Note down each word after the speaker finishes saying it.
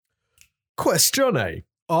Questione.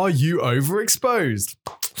 Are you overexposed?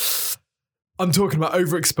 I'm talking about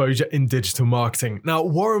overexposure in digital marketing. Now,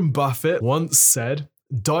 Warren Buffett once said,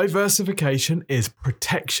 diversification is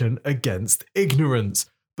protection against ignorance,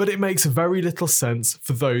 but it makes very little sense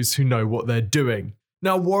for those who know what they're doing.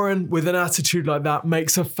 Now, Warren, with an attitude like that,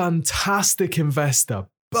 makes a fantastic investor,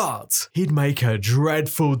 but he'd make a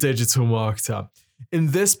dreadful digital marketer.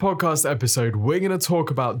 In this podcast episode, we're going to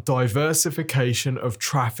talk about diversification of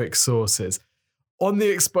traffic sources. On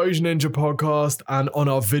the Exposure Ninja podcast and on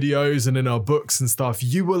our videos and in our books and stuff,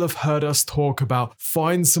 you will have heard us talk about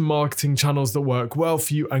find some marketing channels that work well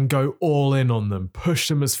for you and go all in on them. Push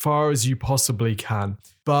them as far as you possibly can.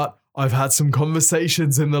 But I've had some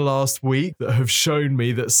conversations in the last week that have shown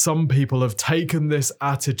me that some people have taken this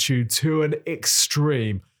attitude to an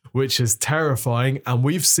extreme, which is terrifying, and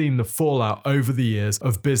we've seen the fallout over the years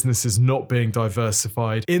of businesses not being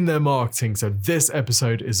diversified in their marketing. So this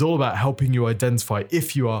episode is all about helping you identify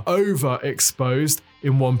if you are overexposed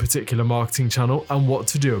in one particular marketing channel and what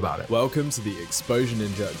to do about it. Welcome to the Exposure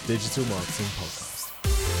Ninja Digital Marketing Podcast.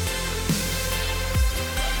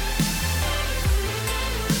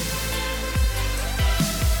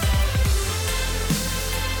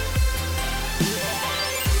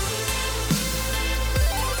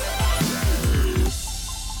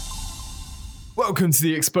 Welcome to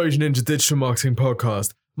the Exposure Ninja Digital Marketing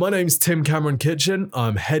Podcast. My name's Tim Cameron Kitchen.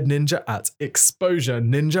 I'm head ninja at Exposure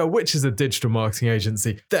Ninja, which is a digital marketing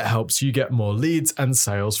agency that helps you get more leads and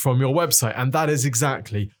sales from your website. And that is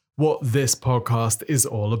exactly what this podcast is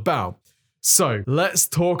all about. So let's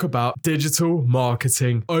talk about digital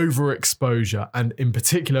marketing overexposure, and in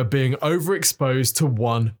particular being overexposed to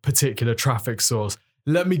one particular traffic source.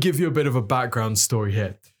 Let me give you a bit of a background story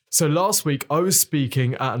here. So last week I was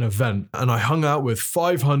speaking at an event and I hung out with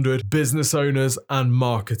 500 business owners and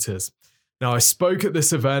marketers. Now I spoke at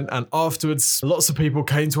this event and afterwards lots of people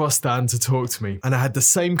came to our stand to talk to me, and I had the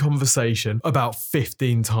same conversation about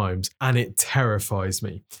 15 times and it terrifies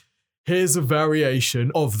me. Here's a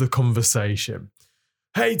variation of the conversation.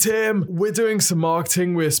 Hey Tim, we're doing some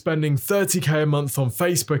marketing. We're spending $30,000 a month on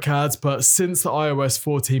Facebook ads, but since the iOS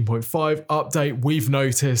 14.5 update, we've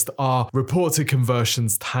noticed our reported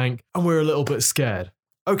conversions tank and we're a little bit scared.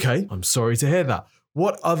 Okay, I'm sorry to hear that.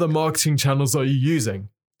 What other marketing channels are you using?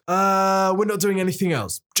 We're not doing anything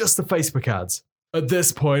else, just the Facebook ads. At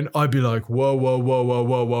this point, I'd be like, whoa,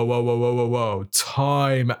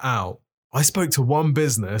 time out. I spoke to one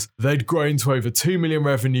business, they'd grown to over 2 million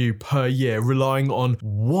revenue per year, relying on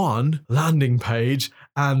one landing page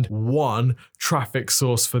and one traffic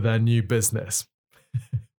source for their new business.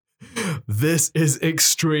 This is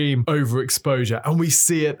extreme overexposure, and we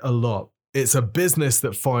see it a lot. It's a business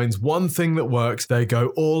that finds one thing that works, they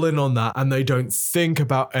go all in on that, and they don't think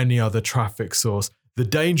about any other traffic source. The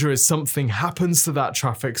danger is something happens to that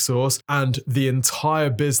traffic source and the entire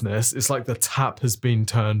business, it's like the tap has been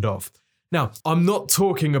turned off. Now, I'm not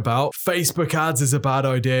talking about Facebook ads is a bad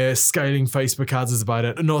idea, scaling Facebook ads is a bad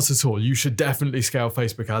idea. Not at all. You should definitely scale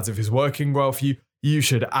Facebook ads. If it's working well for you, you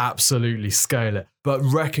should absolutely scale it. But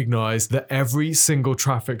recognize that every single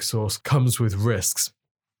traffic source comes with risks.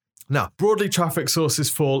 Now, broadly, traffic sources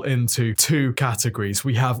fall into two categories.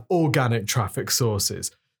 We have organic traffic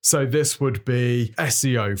sources. So this would be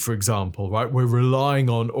SEO, for example, right? We're relying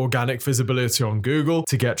on organic visibility on Google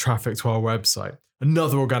to get traffic to our website.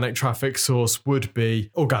 Another organic traffic source would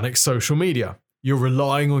be organic social media. You're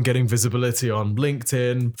relying on getting visibility on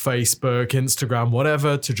LinkedIn, Facebook, Instagram,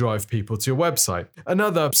 whatever to drive people to your website.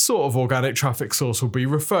 Another sort of organic traffic source will be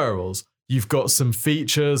referrals. You've got some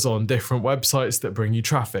features on different websites that bring you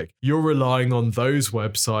traffic. You're relying on those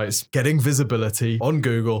websites, getting visibility on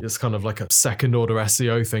Google. It's kind of like a second order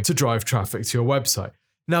SEO thing to drive traffic to your website.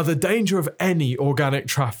 Now, the danger of any organic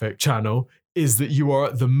traffic channel is that you are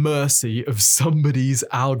at the mercy of somebody's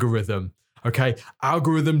algorithm. Okay,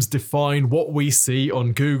 algorithms define what we see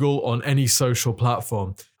on Google, on any social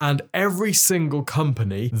platform. And every single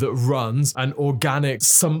company that runs an organic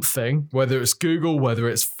something, whether it's Google, whether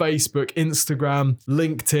it's Facebook, Instagram,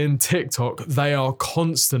 LinkedIn, TikTok, they are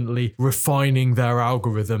constantly refining their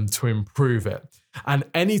algorithm to improve it. And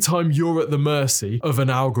anytime you're at the mercy of an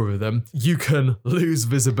algorithm, you can lose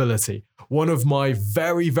visibility. One of my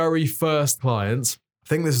very, very first clients, I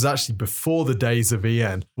think this was actually before the days of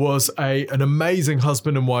EN, was an amazing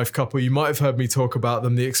husband and wife couple. You might have heard me talk about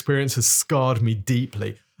them. The experience has scarred me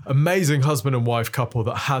deeply. Amazing husband and wife couple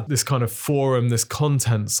that had this kind of forum, this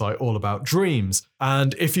content site all about dreams.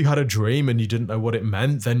 And if you had a dream and you didn't know what it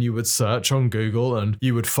meant, then you would search on Google and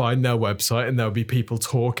you would find their website and there would be people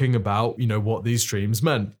talking about, what these dreams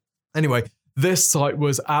meant. Anyway, This site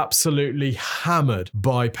was absolutely hammered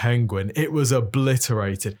by Penguin. It was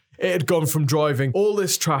obliterated. It had gone from driving all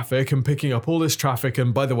this traffic and picking up all this traffic.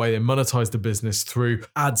 And by the way, they monetized the business through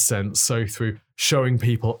AdSense. So through showing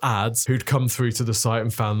people ads who'd come through to the site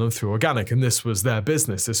and found them through organic. And this was their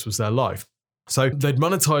business. This was their life. So they'd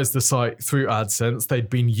monetized the site through AdSense.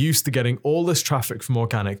 They'd been used to getting all this traffic from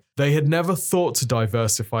organic. They had never thought to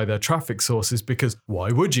diversify their traffic sources because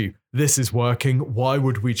why would you? This is working. Why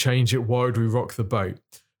would we change it? Why would we rock the boat?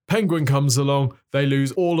 Penguin comes along, they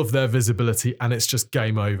lose all of their visibility and it's just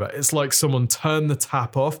game over. It's like someone turned the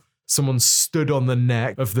tap off, someone stood on the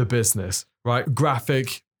neck of the business, right?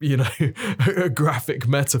 Graphic, a graphic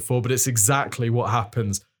metaphor, but it's exactly what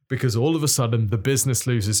happens because all of a sudden the business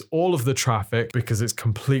loses all of the traffic because it's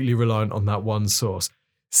completely reliant on that one source.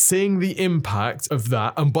 Seeing the impact of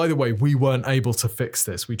that, and by the way, we weren't able to fix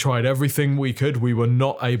this. We tried everything we could, we were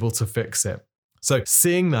not able to fix it. So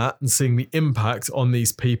seeing that and seeing the impact on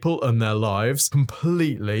these people and their lives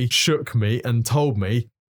completely shook me and told me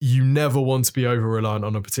you never want to be over-reliant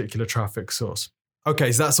on a particular traffic source.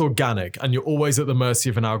 Okay, so that's organic and you're always at the mercy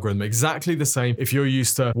of an algorithm. Exactly the same if you're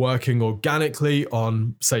used to working organically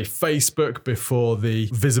on, say, Facebook before the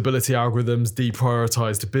visibility algorithms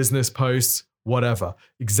deprioritized business posts, whatever.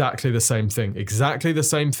 Exactly the same thing. Exactly the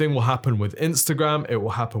same thing will happen with Instagram. It will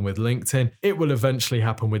happen with LinkedIn. It will eventually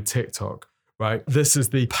happen with TikTok. Right? This is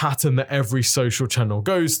the pattern that every social channel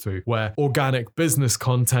goes through, where organic business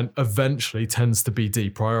content eventually tends to be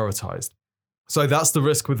deprioritized. So that's the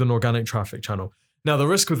risk with an organic traffic channel. Now, the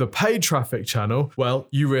risk with a paid traffic channel, well,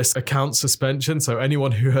 you risk account suspension. So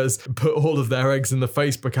anyone who has put all of their eggs in the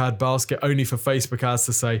Facebook ad basket only for Facebook ads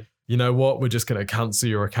to say, you know what, we're just going to cancel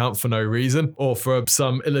your account for no reason or for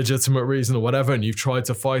some illegitimate reason or whatever, and you've tried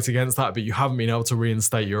to fight against that, but you haven't been able to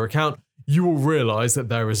reinstate your account, you will realize that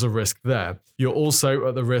there is a risk there. You're also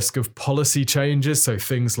at the risk of policy changes, so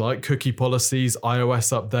things like cookie policies,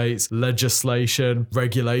 iOS updates, legislation,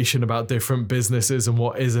 regulation about different businesses and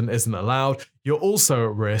what is and isn't allowed. You're also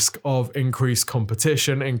at risk of increased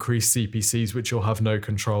competition, increased CPCs, which you'll have no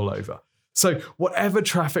control over. So whatever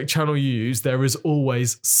traffic channel you use, there is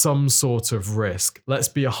always some sort of risk. Let's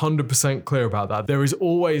be 100% clear about that. There is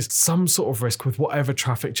always some sort of risk with whatever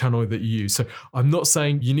traffic channel that you use. So I'm not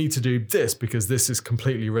saying you need to do this because this is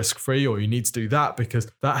completely risk-free, or you need to do that because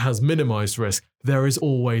that has minimized risk. There is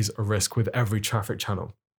always a risk with every traffic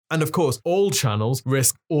channel. And of course, all channels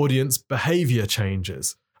risk audience behavior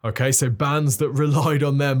changes. Okay, so bands that relied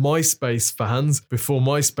on their MySpace fans before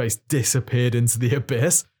MySpace disappeared into the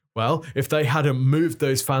abyss, well, if they hadn't moved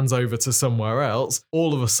those fans over to somewhere else,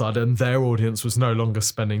 all of a sudden their audience was no longer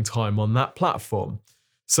spending time on that platform.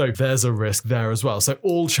 So there's a risk there as well. So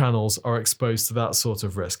all channels are exposed to that sort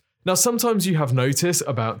of risk. Now, sometimes you have notice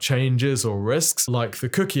about changes or risks, like the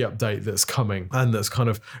cookie update that's coming and that's kind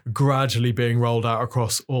of gradually being rolled out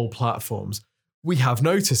across all platforms. We have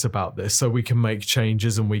notice about this so we can make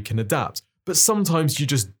changes and we can adapt. But sometimes you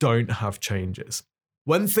just don't have changes.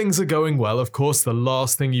 When things are going well, of course, the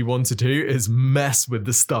last thing you want to do is mess with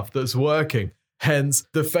the stuff that's working. Hence,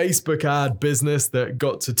 the Facebook ad business that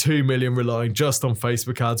got to 2 million relying just on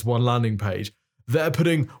Facebook ads, one landing page. They're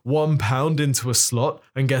putting £1 into a slot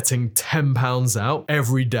and getting £10 out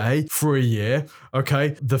every day for a year.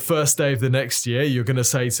 Okay, the first day of the next year, you're going to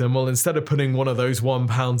say to them, well, instead of putting one of those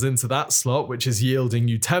 £1 into that slot, which is yielding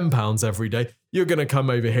you £10 every day, you're going to come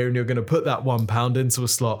over here and you're going to put that £1 into a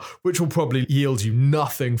slot, which will probably yield you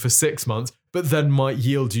nothing for 6 months, but then might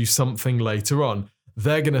yield you something later on.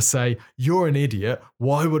 They're going to say, you're an idiot.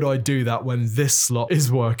 Why would I do that when this slot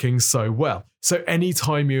is working so well? So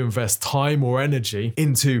anytime you invest time or energy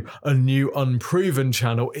into a new unproven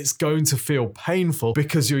channel, it's going to feel painful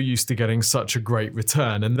because you're used to getting such a great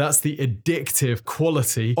return. And that's the addictive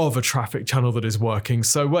quality of a traffic channel that is working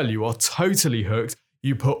so well. You are totally hooked.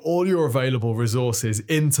 You put all your available resources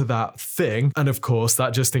into that thing. And of course,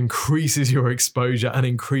 that just increases your exposure and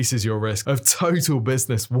increases your risk of total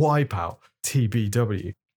business wipeout,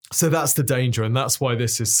 TBW. So that's the danger. And that's why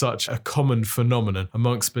this is such a common phenomenon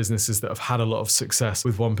amongst businesses that have had a lot of success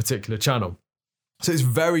with one particular channel. So it's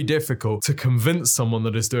very difficult to convince someone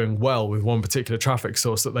that is doing well with one particular traffic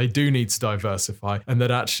source that they do need to diversify and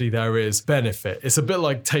that actually there is benefit. It's a bit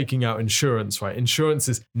like taking out insurance, right? Insurance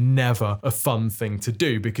is never a fun thing to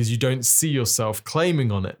do because you don't see yourself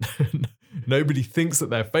claiming on it. Nobody thinks that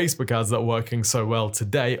their Facebook ads that are working so well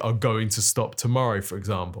today are going to stop tomorrow, for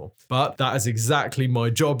example. But that is exactly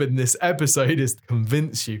my job in this episode, is to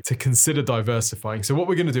convince you to consider diversifying. So what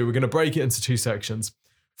we're going to do, we're going to break it into two sections.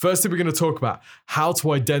 Firstly, we're going to talk about how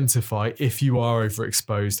to identify if you are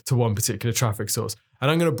overexposed to one particular traffic source. And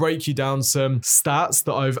I'm going to break you down some stats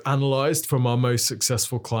that I've analyzed from our most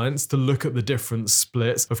successful clients to look at the different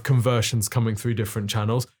splits of conversions coming through different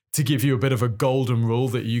channels to give you a bit of a golden rule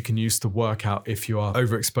that you can use to work out if you are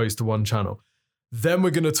overexposed to one channel. Then we're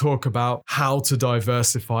going to talk about how to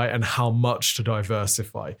diversify and how much to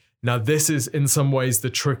diversify. Now, this is in some ways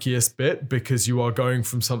the trickiest bit because you are going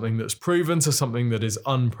from something that's proven to something that is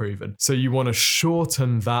unproven. So you want to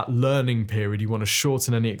shorten that learning period. You want to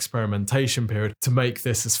shorten any experimentation period to make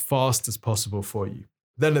this as fast as possible for you.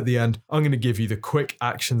 Then at the end, I'm going to give you the quick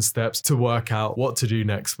action steps to work out what to do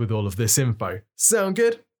next with all of this info. Sound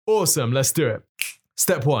good? Awesome. Let's do it.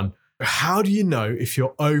 Step 1. How do you know if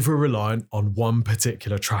you're over-reliant on one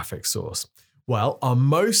particular traffic source? Well, our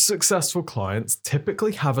most successful clients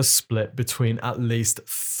typically have a split between at least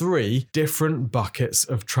 3 different buckets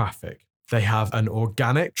of traffic. They have an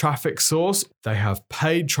organic traffic source, they have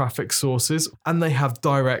paid traffic sources, and they have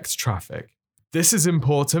direct traffic. This is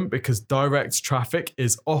important because direct traffic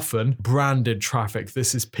is often branded traffic.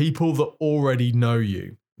 This is people that already know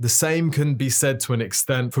you. The same can be said to an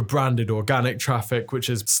extent for branded organic traffic, which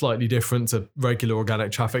is slightly different to regular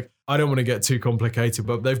organic traffic. I don't want to get too complicated,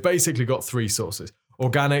 but they've basically got 3 sources: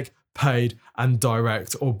 organic, paid, and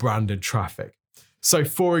direct or branded traffic. So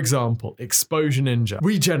for example, Exposure Ninja,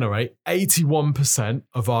 we generate 81%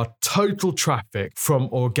 of our total traffic from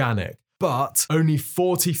organic, but only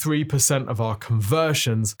 43% of our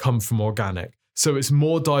conversions come from organic. So it's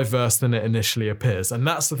more diverse than it initially appears. And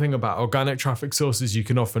that's the thing about organic traffic sources. You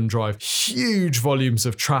can often drive huge volumes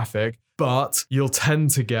of traffic, but you'll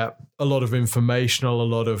tend to get a lot of informational, a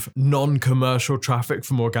lot of non-commercial traffic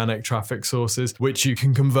from organic traffic sources, which you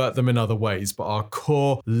can convert them in other ways. But our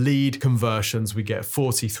core lead conversions, we get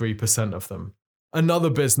 43% of them. Another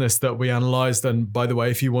business that we analyzed, and by the way,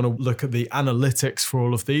 if you want to look at the analytics for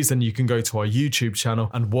all of these, then you can go to our YouTube channel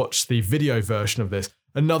and watch the video version of this.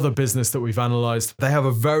 Another business that we've analyzed, they have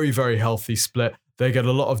a very, very healthy split. They get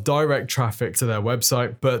a lot of direct traffic to their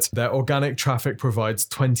website, but their organic traffic provides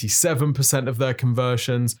 27% of their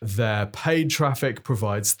conversions. Their paid traffic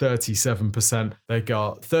provides 37%. They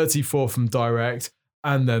got 34% from direct,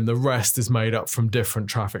 and then the rest is made up from different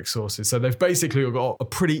traffic sources. So they've basically got a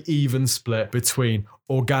pretty even split between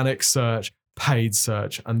organic search, paid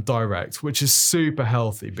search, and direct, which is super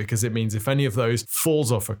healthy because it means if any of those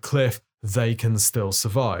falls off a cliff, they can still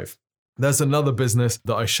survive. There's another business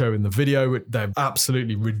that I show in the video. They're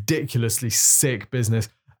absolutely ridiculously sick business.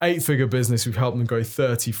 8-figure business. We've helped them grow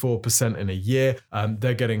 34% in a year.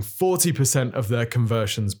 They're getting 40% of their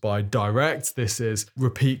conversions by direct. This is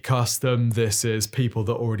repeat custom. This is people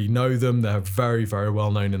that already know them. They're very, very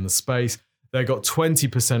well known in the space. They got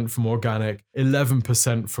 20% from organic,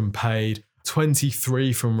 11% from paid,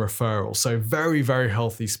 23% from referral. So very, very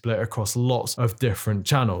healthy split across lots of different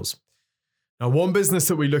channels. Now, one business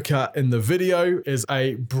that we look at in the video is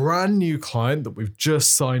a brand new client that we've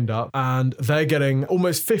just signed up, and they're getting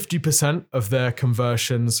almost 50% of their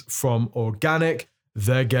conversions from organic.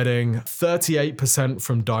 They're getting 38%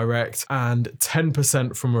 from direct and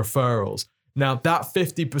 10% from referrals. Now, that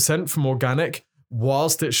 50% from organic,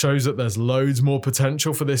 whilst it shows that there's loads more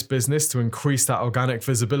potential for this business to increase that organic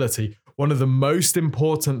visibility, one of the most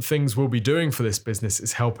important things we'll be doing for this business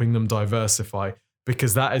is helping them diversify,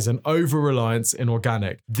 because that is an over-reliance in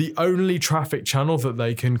organic. The only traffic channel that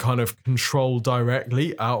they can kind of control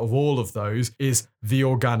directly out of all of those is the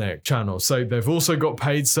organic channel. So they've also got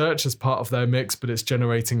paid search as part of their mix, but it's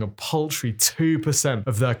generating a paltry 2%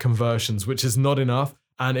 of their conversions, which is not enough.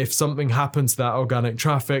 And if something happens to that organic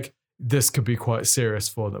traffic, this could be quite serious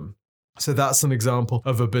for them. So that's an example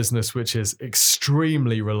of a business which is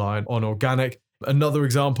extremely reliant on organic. Another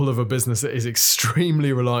example of a business that is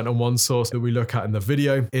extremely reliant on one source that we look at in the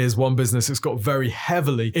video is one business that's got very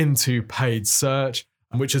heavily into paid search,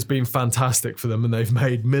 which has been fantastic for them. And they've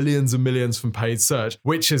made millions and millions from paid search,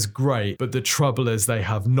 which is great. But the trouble is they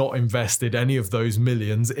have not invested any of those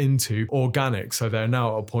millions into organic. So they're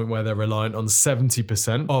now at a point where they're reliant on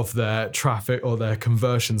 70% of their traffic or their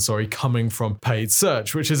conversion, coming from paid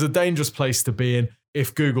search, which is a dangerous place to be in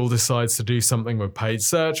if Google decides to do something with paid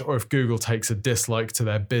search, or if Google takes a dislike to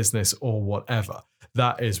their business or whatever.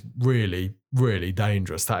 That is really, really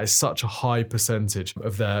dangerous. That is such a high percentage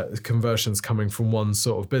of their conversions coming from one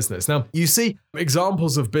sort of business. Now, you see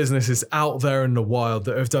examples of businesses out there in the wild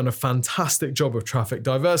that have done a fantastic job of traffic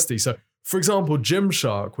diversity. So, for example,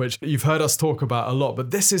 Gymshark, which you've heard us talk about a lot,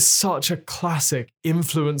 but this is such a classic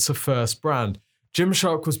influencer first brand.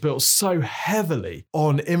 Gymshark was built so heavily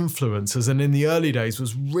on influencers, and in the early days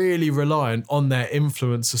was really reliant on their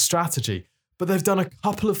influencer strategy. But they've done a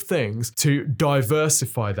couple of things to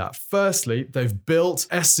diversify that. Firstly, they've built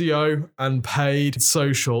SEO and paid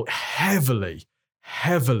social heavily.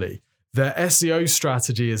 Their SEO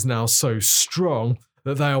strategy is now so strong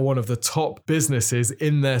that they are one of the top businesses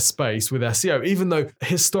in their space with SEO, even though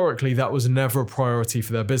historically that was never a priority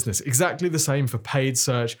for their business. Exactly the same for paid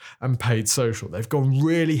search and paid social. They've gone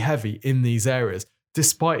really heavy in these areas,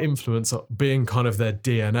 despite influencer being kind of their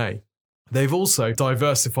DNA. They've also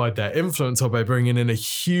diversified their influencer by bringing in a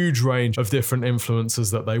huge range of different influencers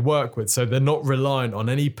that they work with. So they're not reliant on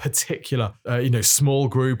any particular, small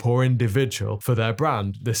group or individual for their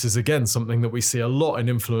brand. This is, again, something that we see a lot in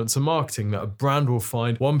influencer marketing, that a brand will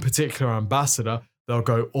find one particular ambassador, they'll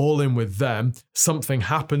go all in with them. Something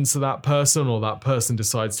happens to that person, or that person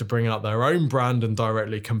decides to bring out their own brand and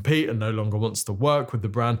directly compete and no longer wants to work with the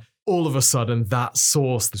brand. All of a sudden, that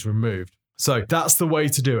source is removed. So that's the way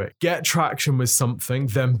to do it. Get traction with something,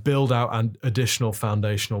 then build out additional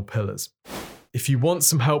foundational pillars. If you want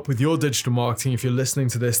some help with your digital marketing, if you're listening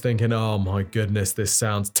to this thinking, oh my goodness, this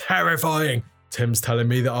sounds terrifying. Tim's telling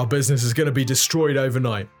me that our business is going to be destroyed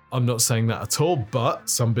overnight. I'm not saying that at all, but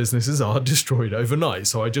some businesses are destroyed overnight.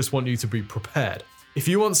 So I just want you to be prepared. If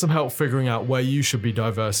you want some help figuring out where you should be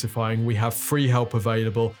diversifying, we have free help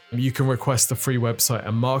available. You can request a free website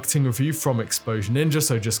and marketing review from Exposure Ninja.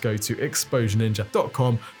 So just go to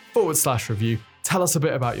exposureninja.com/review. Tell us a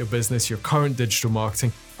bit about your business, your current digital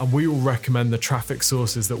marketing, and we will recommend the traffic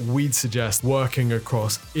sources that we'd suggest working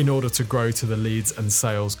across in order to grow to the leads and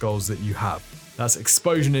sales goals that you have. That's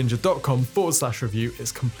exposureninja.com/review.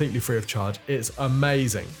 It's completely free of charge. It's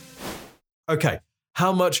amazing. Okay.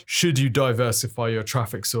 How much should you diversify your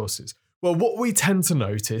traffic sources? Well, what we tend to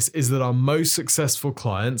notice is that our most successful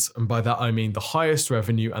clients, and by that I mean the highest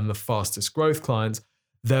revenue and the fastest growth clients,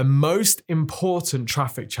 their most important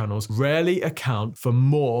traffic channels rarely account for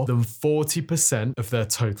more than 40% of their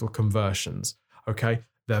total conversions. Okay?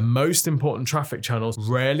 Their most important traffic channels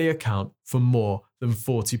rarely account for more than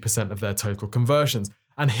 40% of their total conversions.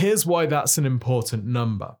 And here's why that's an important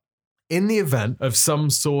number. In the event of some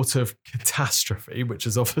sort of catastrophe, which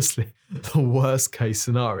is obviously the worst case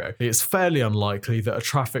scenario, it's fairly unlikely that a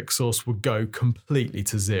traffic source would go completely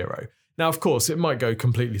to zero. Now, of course, it might go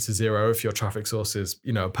completely to zero if your traffic source is,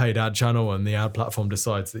 a paid ad channel and the ad platform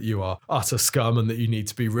decides that you are utter scum and that you need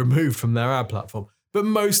to be removed from their ad platform. But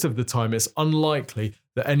most of the time, it's unlikely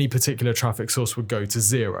that any particular traffic source would go to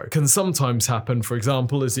zero. Can sometimes happen, for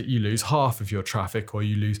example, is that you lose half of your traffic or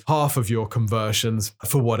you lose half of your conversions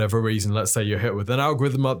for whatever reason. Let's say you're hit with an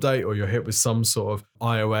algorithm update or you're hit with some sort of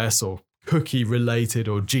iOS or cookie related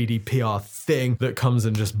or GDPR thing that comes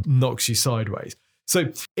and just knocks you sideways. So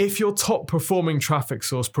if your top performing traffic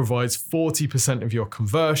source provides 40% of your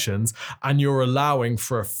conversions and you're allowing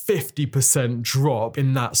for a 50% drop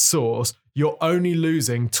in that source, you're only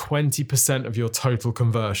losing 20% of your total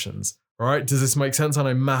conversions. All right? Does this make sense? I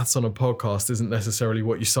know maths on a podcast isn't necessarily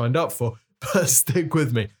what you signed up for, but stick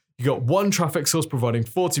with me. You got one traffic source providing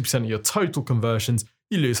 40% of your total conversions.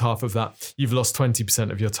 You lose half of that. You've lost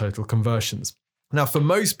 20% of your total conversions. Now, for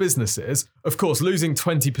most businesses, of course, losing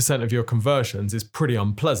 20% of your conversions is pretty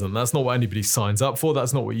unpleasant. That's not what anybody signs up for.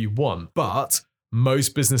 That's not what you want. But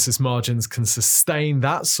most businesses' margins can sustain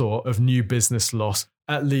that sort of new business loss,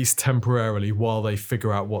 at least temporarily, while they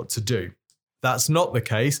figure out what to do. That's not the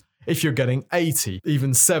case if you're getting 80,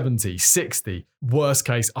 even 70, 60, worst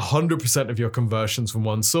case, 100% of your conversions from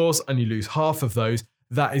one source and you lose half of those.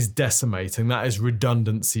 That is decimating. That is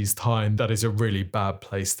redundancies time. That is a really bad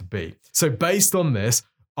place to be. So based on this,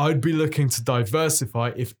 I'd be looking to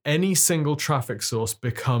diversify if any single traffic source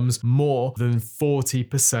becomes more than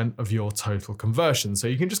 40% of your total conversion. So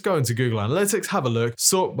you can just go into Google Analytics, have a look,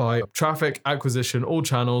 sort by traffic, acquisition, all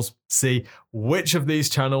channels, see which of these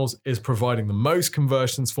channels is providing the most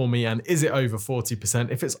conversions for me and is it over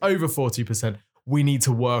 40%? If it's over 40%, we need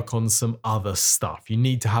to work on some other stuff. You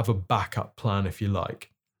need to have a backup plan if you like.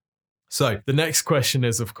 So the next question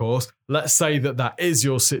is, of course, let's say that is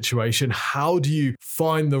your situation. How do you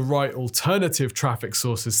find the right alternative traffic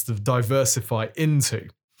sources to diversify into?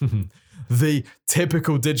 The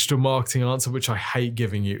typical digital marketing answer, which I hate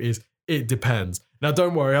giving you, is it depends. Now,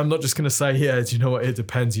 don't worry, I'm not just going to say, yeah, do you know what? It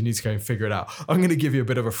depends. You need to go and figure it out. I'm going to give you a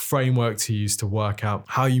bit of a framework to use to work out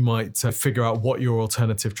how you might figure out what your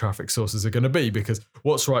alternative traffic sources are going to be, because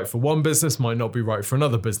what's right for one business might not be right for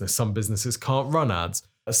another business. Some businesses can't run ads.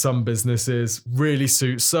 Some businesses really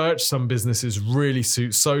suit search. Some businesses really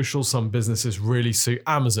suit social. Some businesses really suit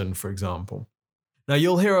Amazon, for example. Now,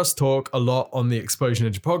 you'll hear us talk a lot on the Exposure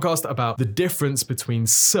Ninja podcast about the difference between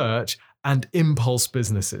search and impulse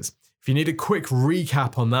businesses. If you need a quick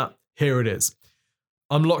recap on that, here it is.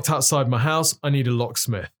 I'm locked outside my house. I need a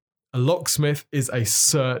locksmith. A locksmith is a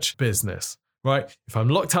search business, right? If I'm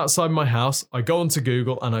locked outside my house, I go onto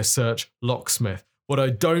Google and I search locksmith. What I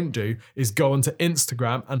don't do is go onto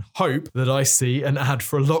Instagram and hope that I see an ad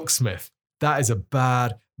for a locksmith. That is a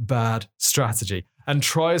bad strategy. And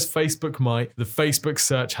try as Facebook might, the Facebook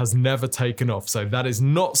search has never taken off. So that is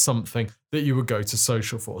not something that you would go to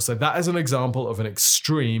social for. So that is an example of an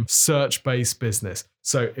extreme search-based business.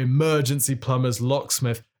 So emergency plumbers,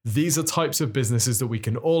 locksmith, these are types of businesses that we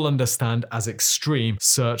can all understand as extreme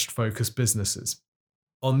search-focused businesses.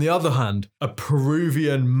 On the other hand, a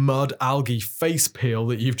Peruvian mud algae face peel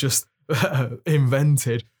that you've just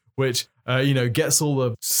invented, which gets all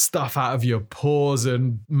the stuff out of your pores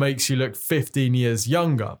and makes you look 15 years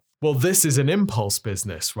younger. Well, this is an impulse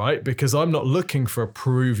business, right? Because I'm not looking for a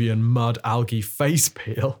Peruvian mud algae face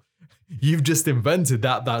peel. You've just invented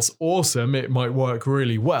that. That's awesome. It might work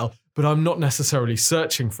really well, but I'm not necessarily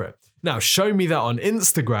searching for it. Now, show me that on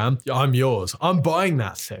Instagram. I'm yours. I'm buying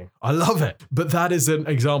that thing. I love it. But that is an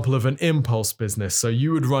example of an impulse business. So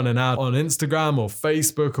you would run an ad on Instagram or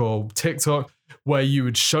Facebook or TikTok where you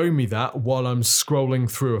would show me that while I'm scrolling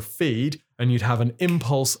through a feed, and you'd have an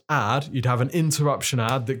impulse ad. You'd have an interruption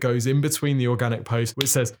ad that goes in between the organic post, which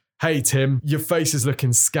says, "Hey, Tim, your face is looking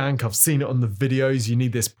skank. I've seen it on the videos. You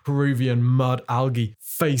need this Peruvian mud algae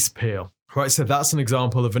face peel." Right, so that's an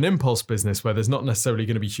example of an impulse business where there's not necessarily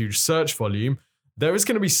going to be huge search volume. There is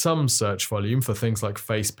going to be some search volume for things like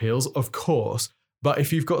face peels, of course, but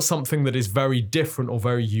if you've got something that is very different or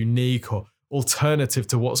very unique or alternative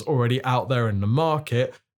to what's already out there in the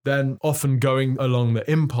market, then often going along the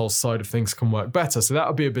impulse side of things can work better. So that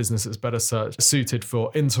would be a business that's better suited for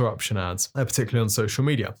interruption ads, particularly on social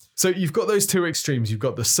media. So you've got those two extremes. You've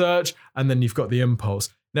got the search and then you've got the impulse.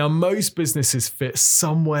 Now, most businesses fit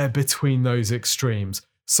somewhere between those extremes.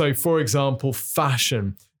 So for example,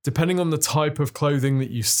 fashion, depending on the type of clothing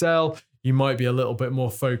that you sell, you might be a little bit more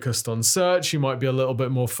focused on search. You might be a little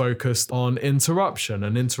bit more focused on interruption,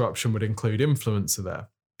 and interruption would include influencer there.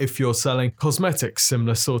 If you're selling cosmetics,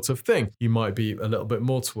 similar sort of thing, you might be a little bit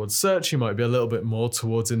more towards search. You might be a little bit more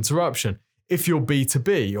towards interruption. If you're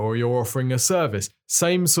B2B or you're offering a service,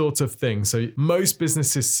 same sort of thing. So most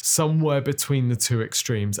businesses somewhere between the two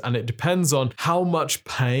extremes, and it depends on how much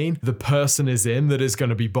pain the person is in that is going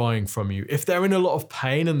to be buying from you. If they're in a lot of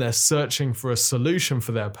pain and they're searching for a solution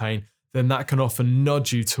for their pain, then that can often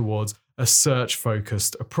nudge you towards a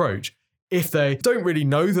search-focused approach. If they don't really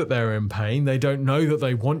know that they're in pain, they don't know that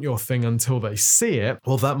they want your thing until they see it,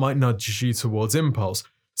 well, that might nudge you towards impulse.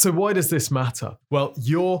 So why does this matter? Well,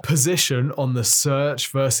 your position on the search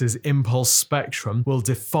versus impulse spectrum will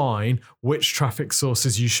define which traffic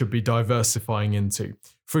sources you should be diversifying into.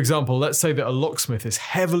 For example, let's say that a locksmith is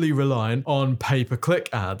heavily reliant on pay-per-click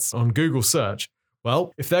ads on Google search.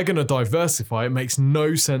 Well, if they're going to diversify, it makes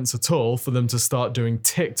no sense at all for them to start doing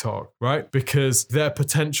TikTok, right? Because their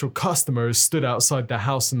potential customer has stood outside their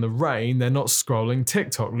house in the rain. They're not scrolling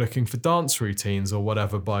TikTok looking for dance routines or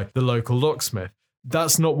whatever by the local locksmith.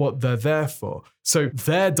 That's not what they're there for. So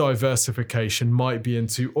their diversification might be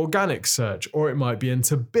into organic search, or it might be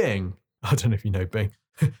into Bing. I don't know if you know Bing.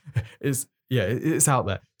 It's out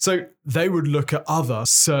there. So they would look at other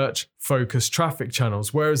search-focused traffic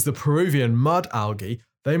channels, whereas the Peruvian mud algae,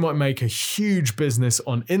 they might make a huge business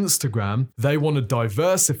on Instagram. They want to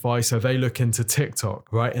diversify, so they look into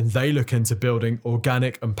TikTok, right? And they look into building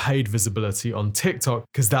organic and paid visibility on TikTok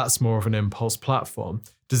because that's more of an impulse platform.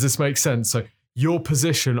 Does this make sense? So your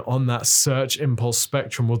position on that search impulse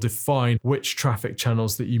spectrum will define which traffic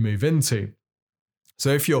channels that you move into. So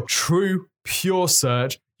if you're true, pure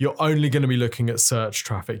search, you're only going to be looking at search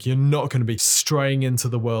traffic. You're not going to be straying into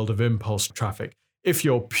the world of impulse traffic. If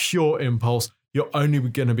you're pure impulse, you're only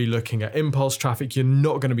going to be looking at impulse traffic. You're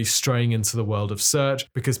not going to be straying into the world of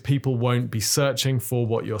search because people won't be searching for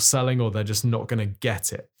what you're selling, or they're just not going to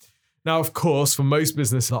get it. Now, of course, for most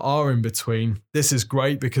businesses that are in between, this is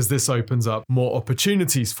great because this opens up more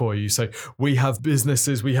opportunities for you. So we have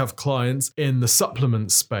businesses, we have clients in the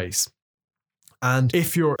supplement space. And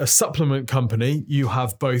if you're a supplement company, you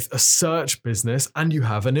have both a search business and you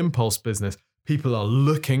have an impulse business. People are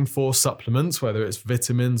looking for supplements, whether it's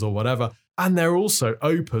vitamins or whatever, and they're also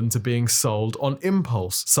open to being sold on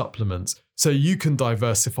impulse supplements. So you can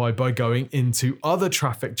diversify by going into other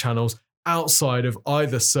traffic channels outside of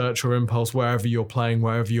either search or impulse, wherever you're playing,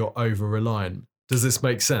 wherever you're over-reliant. Does this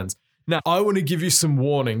make sense? Now, I want to give you some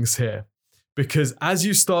warnings here, because as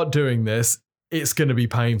you start doing this, it's going to be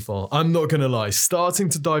painful. I'm not going to lie. Starting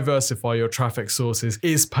to diversify your traffic sources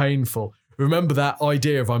is painful. Remember that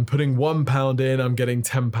idea of I'm putting £1 in, I'm getting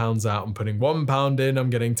 £10 out. I'm putting £1 in, I'm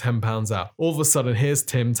getting £10 out. All of a sudden, here's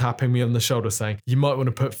Tim tapping me on the shoulder saying, you might want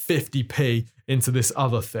to put 50p into this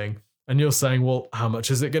other thing. And you're saying, well, how much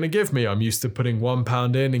is it going to give me? I'm used to putting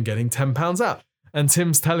 £1 in and getting £10 out. And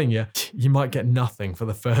Tim's telling you, you might get nothing for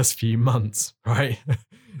the first few months, right?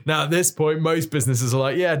 Now, at this point, most businesses are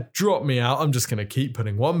like, yeah, drop me out. I'm just going to keep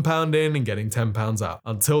putting £1 in and getting £10 out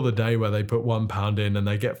until the day where they put £1 in and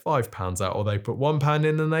they get £5 out, or they put £1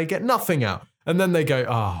 in and they get nothing out. And then they go,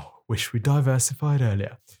 oh, wish we diversified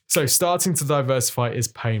earlier. So starting to diversify is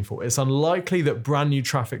painful. It's unlikely that brand new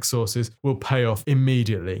traffic sources will pay off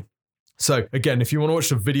immediately. So again, if you want to watch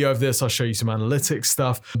the video of this, I'll show you some analytics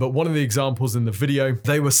stuff. But one of the examples in the video,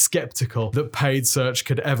 they were skeptical that paid search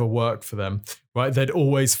could ever work for them, right? They'd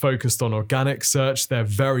always focused on organic search. They're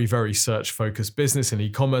very, very search-focused business, an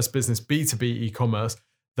e-commerce business, B2B e-commerce.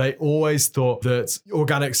 They always thought that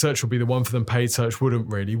organic search would be the one for them. Paid search wouldn't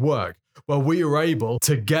really work. Well, we were able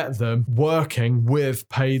to get them working with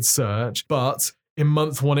paid search, but in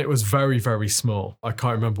month 1, it was very, very small. I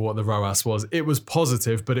can't remember what the ROAS was. It was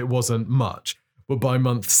positive, but it wasn't much. But by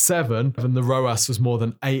month 7, the ROAS was more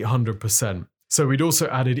than 800%. So we'd also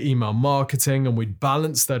added email marketing and we'd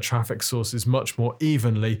balanced their traffic sources much more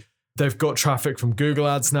evenly. They've got traffic from Google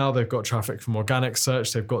Ads now, they've got traffic from organic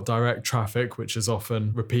search, they've got direct traffic, which is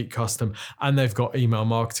often repeat custom, and they've got email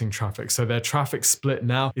marketing traffic. So their traffic split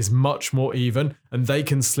now is much more even, and they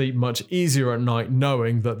can sleep much easier at night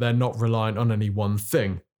knowing that they're not reliant on any one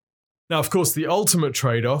thing. Now, of course, the ultimate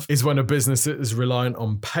trade-off is when a business that is reliant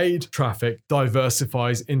on paid traffic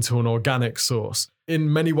diversifies into an organic source.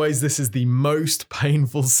 In many ways, this is the most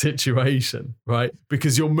painful situation, right?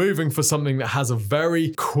 Because you're moving for something that has a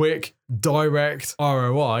very quick, direct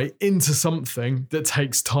ROI into something that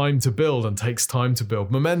takes time to build and takes time to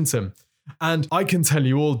build momentum. And I can tell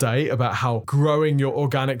you all day about how growing your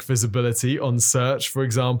organic visibility on search, for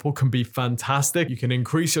example, can be fantastic. You can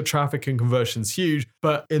increase your traffic and conversions huge.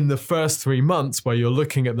 But in the first 3 months where you're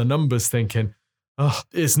looking at the numbers thinking, oh,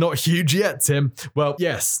 it's not huge yet, Tim. Well,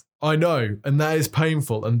 yes, I know. And that is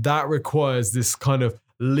painful. And that requires this kind of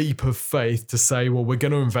leap of faith to say, well, we're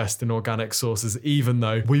going to invest in organic sources, even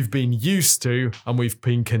though we've been used to and we've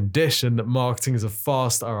been conditioned that marketing is a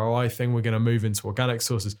fast ROI thing. We're going to move into organic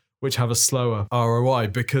sources, which have a slower ROI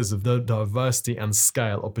because of the diversity and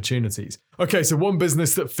scale opportunities. Okay, so one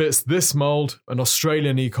business that fits this mold, an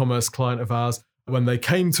Australian e-commerce client of ours, when they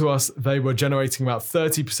came to us, they were generating about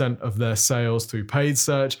 30% of their sales through paid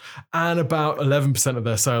search, and about 11% of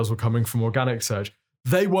their sales were coming from organic search.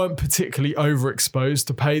 They weren't particularly overexposed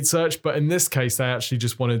to paid search, but in this case, they actually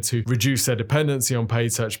just wanted to reduce their dependency on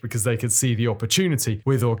paid search because they could see the opportunity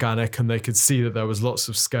with organic and they could see that there was lots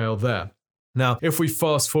of scale there. Now, if we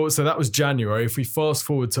fast forward, so that was January, if we fast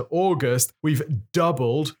forward to August, we've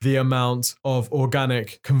doubled the amount of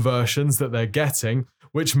organic conversions that they're getting,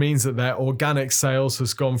 which means that their organic sales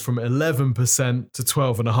has gone from 11% to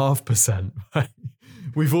 12.5%. Right?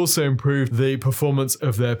 We've also improved the performance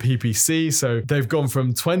of their PPC. So they've gone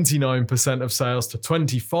from 29% of sales to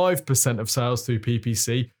 25% of sales through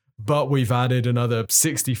PPC, but we've added another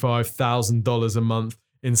 $65,000 a month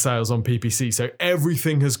in sales on PPC. So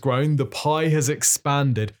everything has grown, the pie has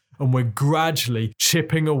expanded, and we're gradually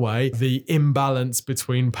chipping away the imbalance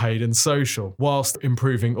between paid and social whilst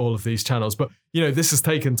improving all of these channels. But, this has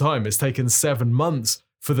taken time. It's taken 7 months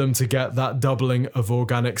for them to get that doubling of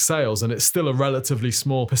organic sales, and it's still a relatively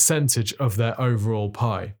small percentage of their overall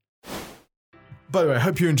pie. By the way, I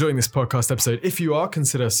hope you're enjoying this podcast episode. If you are,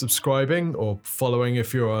 consider subscribing or following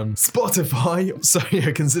if you're on Spotify. So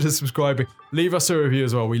consider subscribing. Leave us a review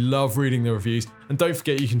as well. We love reading the reviews. And don't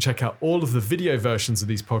forget, you can check out all of the video versions of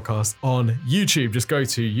these podcasts on YouTube. Just go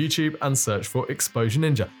to YouTube and search for Exposure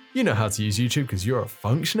Ninja. You know how to use YouTube because you're a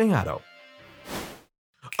functioning adult.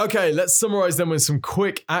 Okay, let's summarize them with some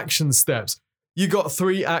quick action steps. You got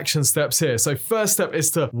 3 action steps here. So first step is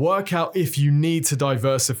to work out if you need to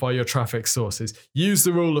diversify your traffic sources. Use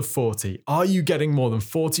the rule of 40. Are you getting more than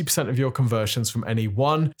 40% of your conversions from any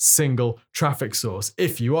one single traffic source?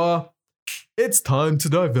 If you are, it's time to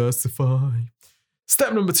diversify.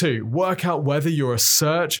 Step number 2, work out whether you're a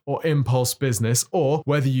search or impulse business or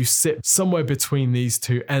whether you sit somewhere between these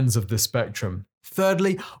two ends of the spectrum.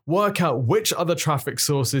 Thirdly, work out which other traffic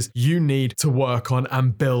sources you need to work on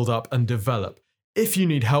and build up and develop. If you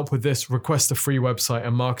need help with this, request a free website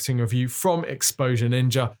and marketing review from Exposure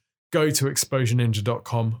Ninja. Go to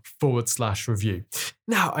exposureninja.com/review.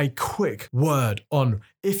 Now, a quick word on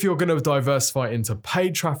if you're going to diversify into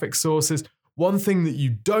paid traffic sources, one thing that you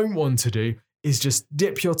don't want to do is just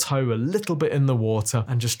dip your toe a little bit in the water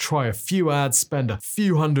and just try a few ads, spend a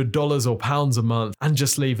few $100s or pounds a month, and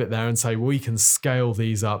just leave it there and say, we can scale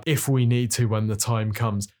these up if we need to when the time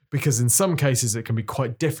comes. Because in some cases, it can be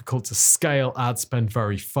quite difficult to scale ad spend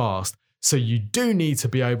very fast. So you do need to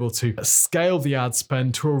be able to scale the ad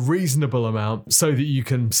spend to a reasonable amount so that you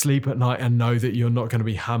can sleep at night and know that you're not going to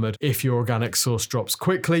be hammered if your organic source drops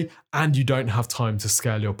quickly and you don't have time to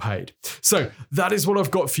scale your paid. So that is what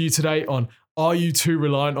I've got for you today on, are you too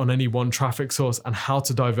reliant on any one traffic source and how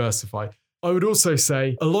to diversify? I would also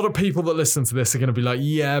say a lot of people that listen to this are going to be like,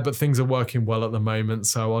 yeah, but things are working well at the moment,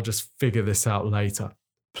 so I'll just figure this out later.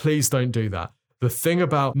 Please don't do that. The thing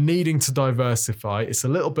about needing to diversify, it's a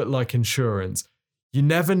little bit like insurance. You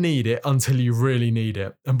never need it until you really need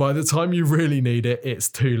it. And by the time you really need it, it's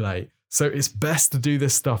too late. So it's best to do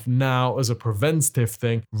this stuff now as a preventative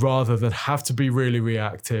thing rather than have to be really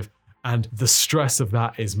reactive. And the stress of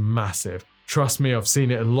that is massive. Trust me, I've seen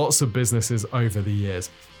it in lots of businesses over the years.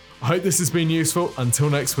 I hope this has been useful. Until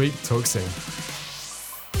next week, talk soon.